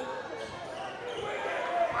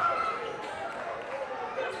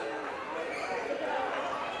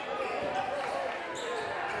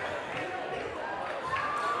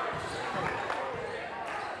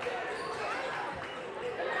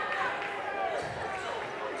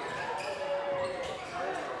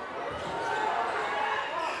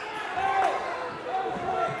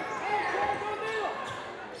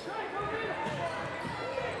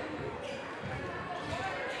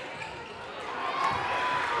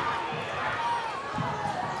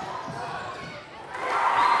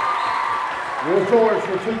 Will Torres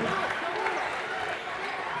for two.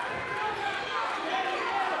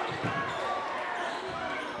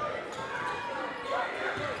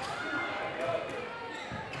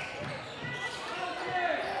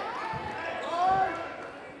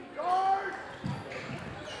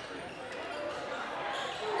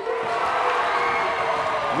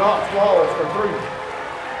 Knox Walls for three.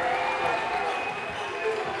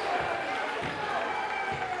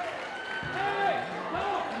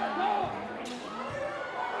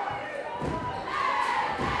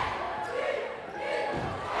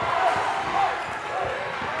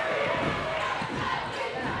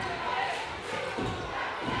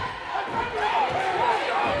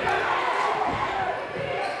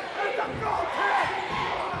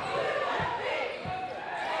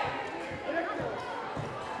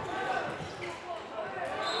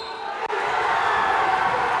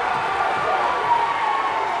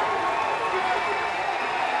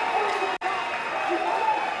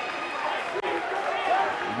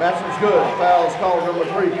 Basket's good. Foul's called number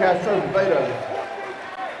 3, Castro Beta.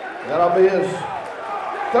 That'll be his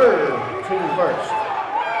third, team first.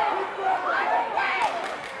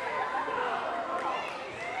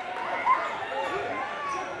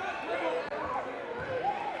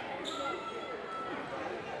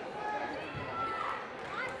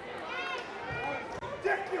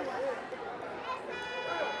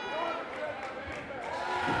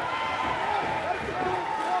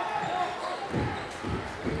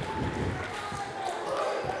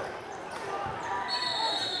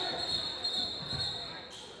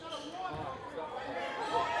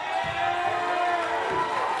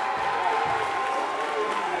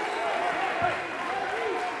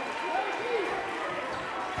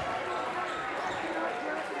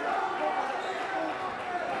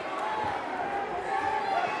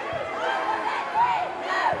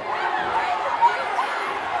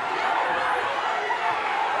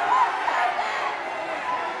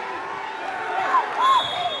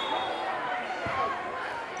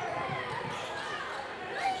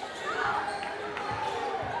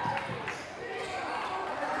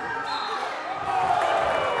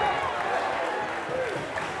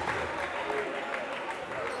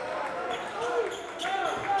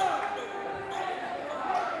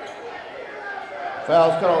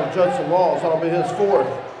 Foul's called on Judson Walls. That'll be his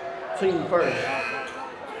 4th, team first.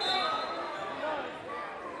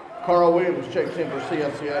 Carl Williams checks in for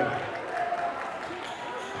CFCA.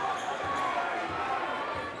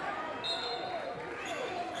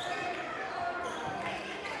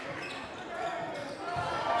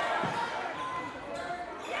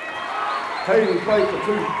 Hayden plays for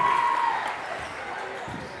 2.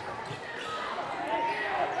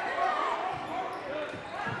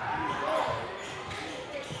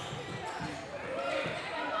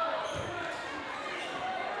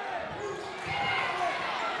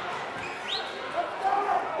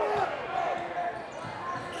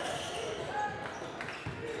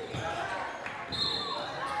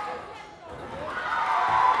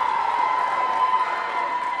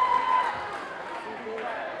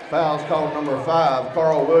 Foul's called number 5,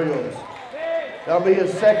 Carl Williams. That'll be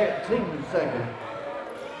his 2nd, team 2nd.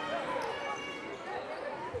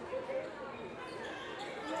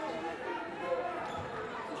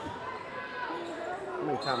 How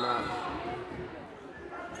many timeouts?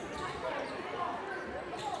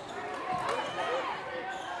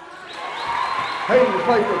 Hayden will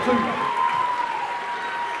play for 2.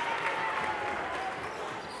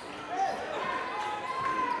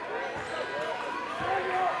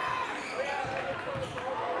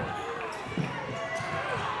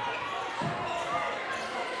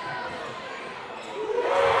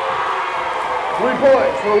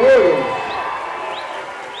 Points for Williams.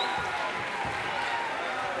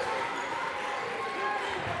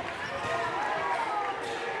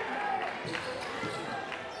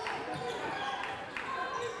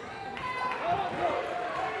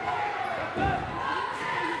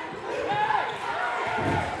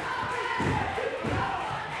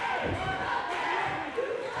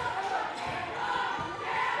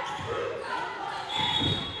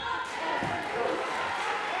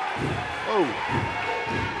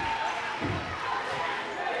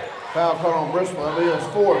 Foul caught on Bristol. That'll be his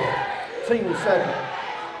 4th, team 2nd.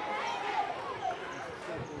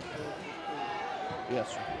 Yes,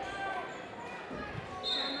 sir.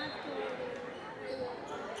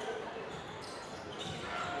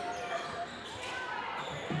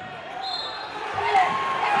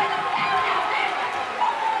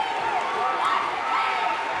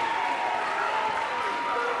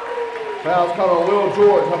 Foul's caught on Will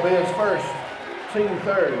George. That'll be his 1st, team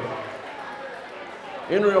 3rd.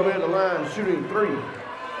 Henry will be at the line shooting 3.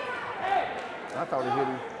 I thought he hit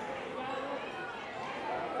him.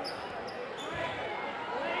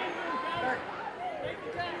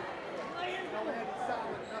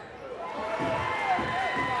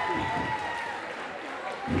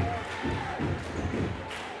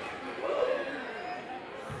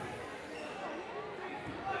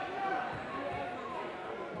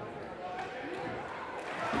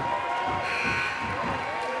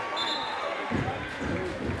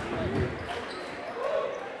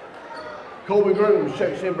 Colby Grooms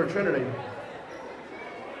checks in for Trinity.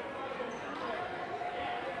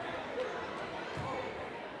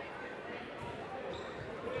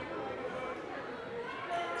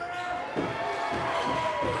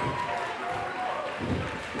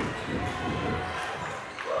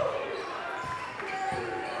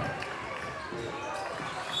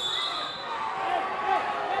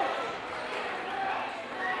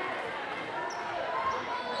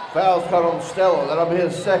 Foul's caught on Stella. That'll be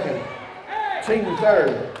his 2nd. Team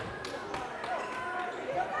 3rd.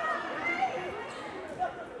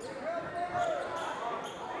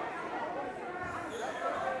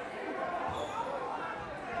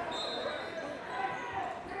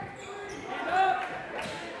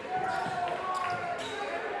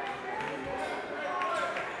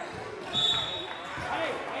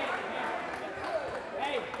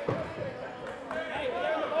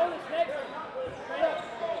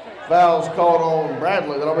 Foul's called on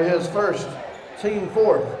Bradley. That'll be his 1st. Team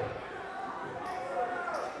 4th.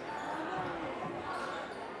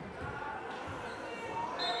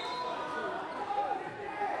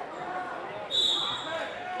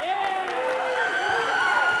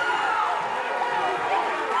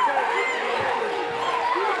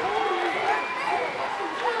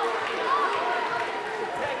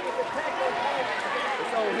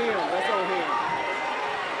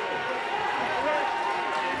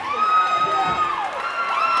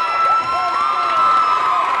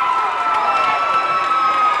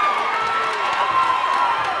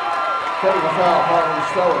 Taking a foul, Harlan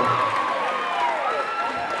Stella.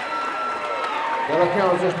 That'll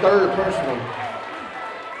count as his 3rd personal.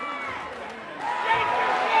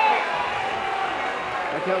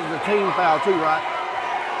 That counts as a team foul too, right?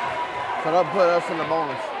 So that'll put us in the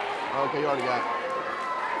bonus. Okay, you already got it.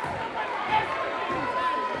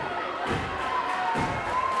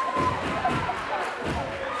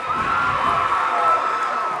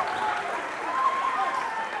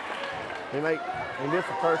 He missed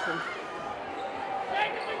the first one.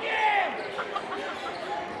 Take him again!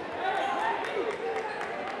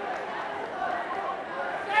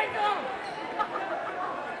 Take him!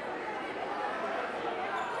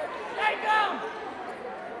 Take him!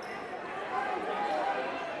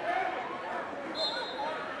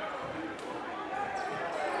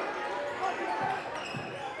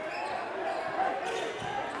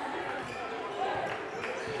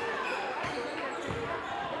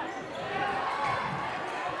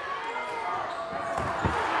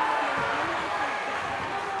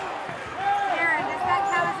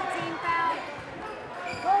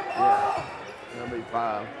 That'll be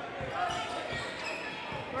 5.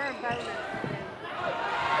 We're a bonus.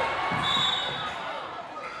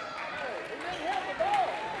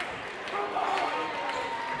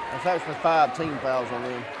 That's actually 5 team fouls on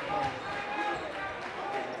them.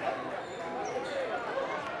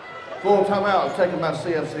 Full timeout taken by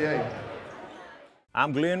CFCA.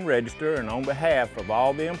 I'm Glenn Register, and on behalf of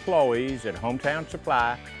all the employees at Hometown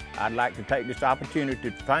Supply, I'd like to take this opportunity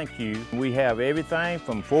to thank you. We have everything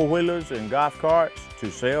from four-wheelers and golf carts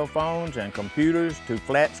to cell phones and computers to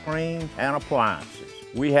flat screens and appliances.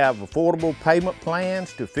 We have affordable payment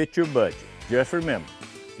plans to fit your budget. Just remember,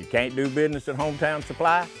 if you can't do business at Hometown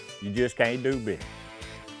Supply, you just can't do business.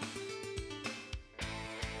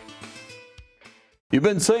 You've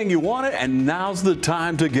been saying you want it, and now's the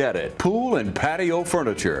time to get it. Pool and patio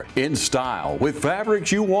furniture in style with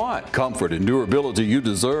fabrics you want, comfort and durability you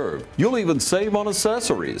deserve. You'll even save on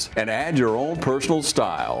accessories and add your own personal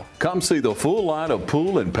style. Come see the full line of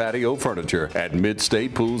pool and patio furniture at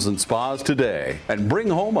Mid-State Pools and Spas today and bring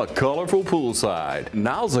home a colorful poolside.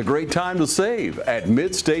 Now's a great time to save at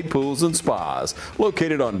Mid-State Pools and Spas,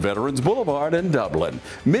 located on Veterans Boulevard in Dublin.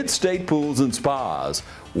 Mid-State Pools and Spas.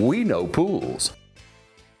 We know pools.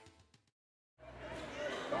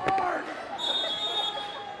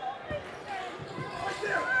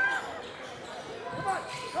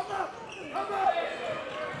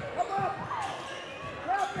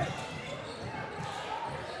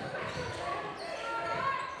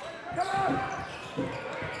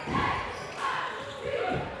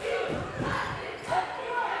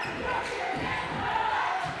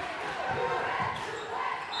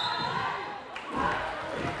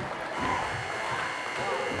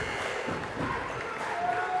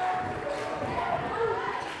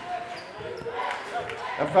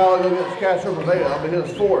 That foul against Castro Pavetta. That'll be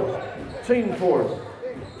his 4th. Team 4th.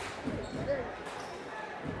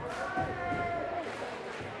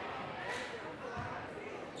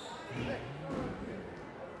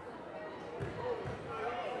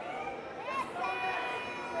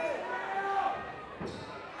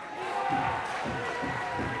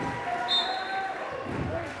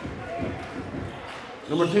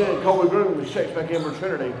 Number 10, Colby Groom, checks back in for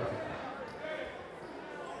Trinity.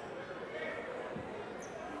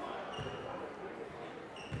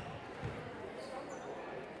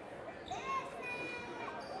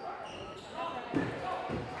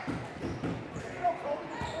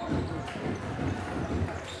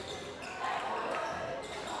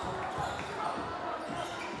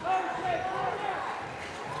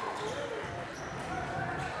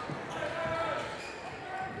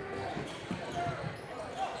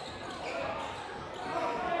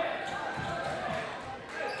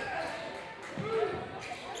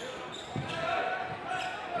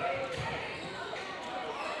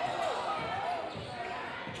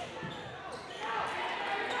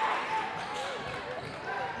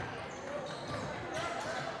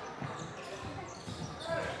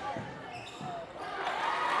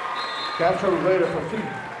 Castro Rivera for feet.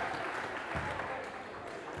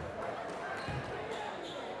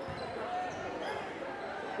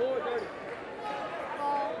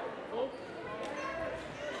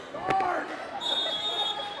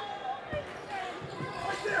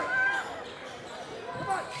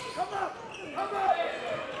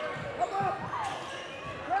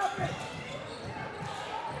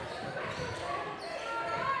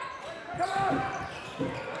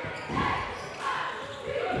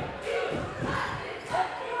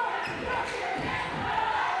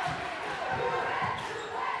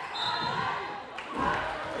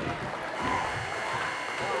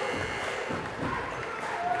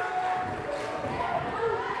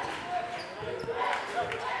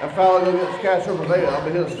 That foul against Castro Pavetta. That'll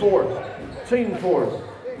be his 4th. Team 4th.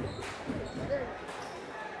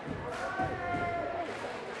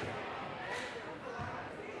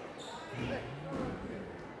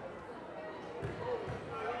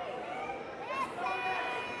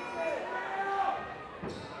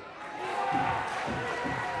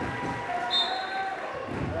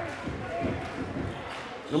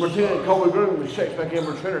 Number 10, Colby Grooms checks back in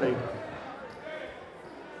for Trinity.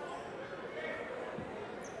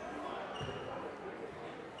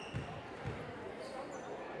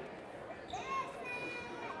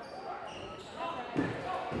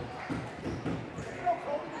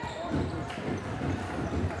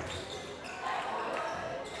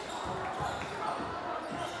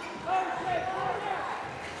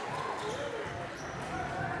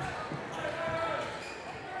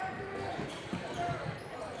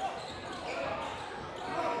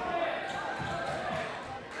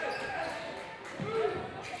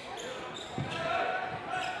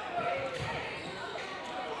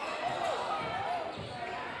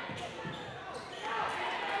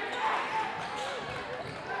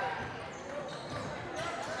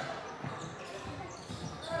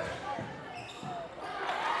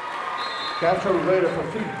 Castro Rivera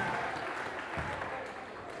for Keith.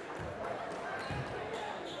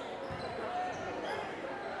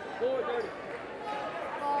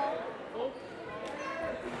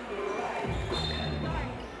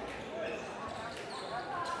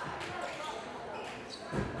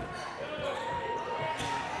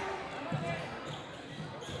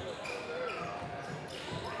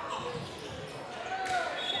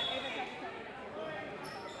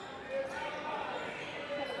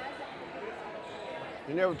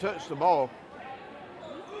 He never touched the ball.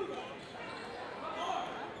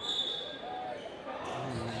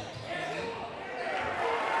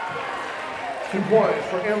 Two points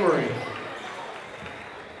for Emory.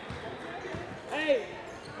 Hey,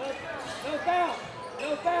 no foul,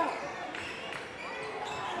 no foul.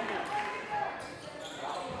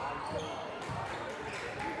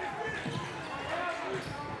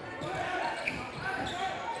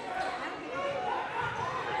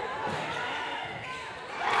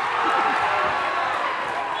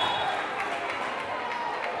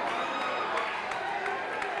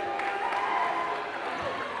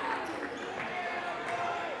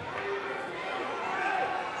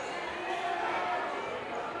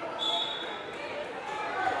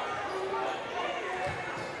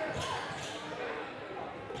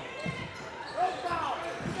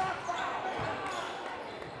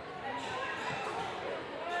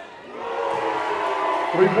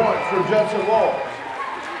 Three points for Judson Walls.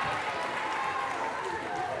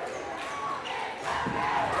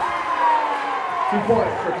 Two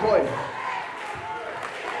points for Clay.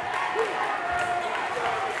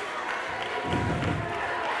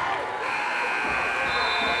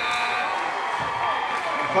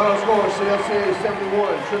 Final score, CFCA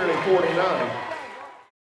 71, Trinity 49.